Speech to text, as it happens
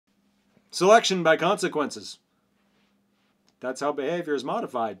Selection by consequences. That's how behavior is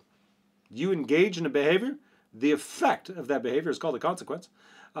modified. You engage in a behavior, the effect of that behavior is called a consequence.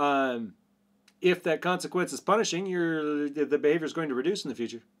 If that consequence is punishing, the behavior is going to reduce in the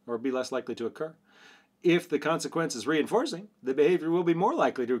future or be less likely to occur. If the consequence is reinforcing, the behavior will be more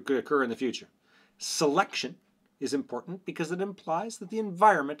likely to occur in the future. Selection is important because it implies that the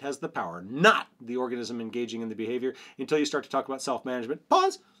environment has the power, not the organism engaging in the behavior, until you start to talk about self-management.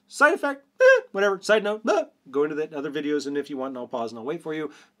 Pause, side effect, whatever, side note, go into the other videos, and if you want, I'll pause and I'll wait for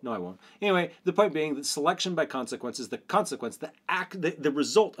you. No, I won't. Anyway, the point being that selection by consequence is the consequence, the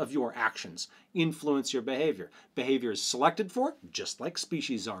result of your actions influence your behavior. Behavior is selected for, just like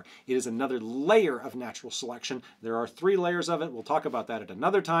species are. It is another layer of natural selection. There are 3 layers of it. We'll talk about that at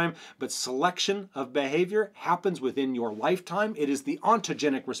another time. But selection of behavior happens within your lifetime. It is the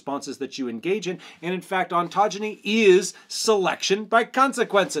ontogenic responses that you engage in. And in fact, ontogeny is selection by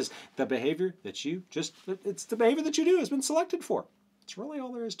consequences. The behavior that it's the behavior that you do has been selected for. It's really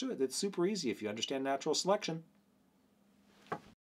all there is to it. It's super easy if you understand natural selection.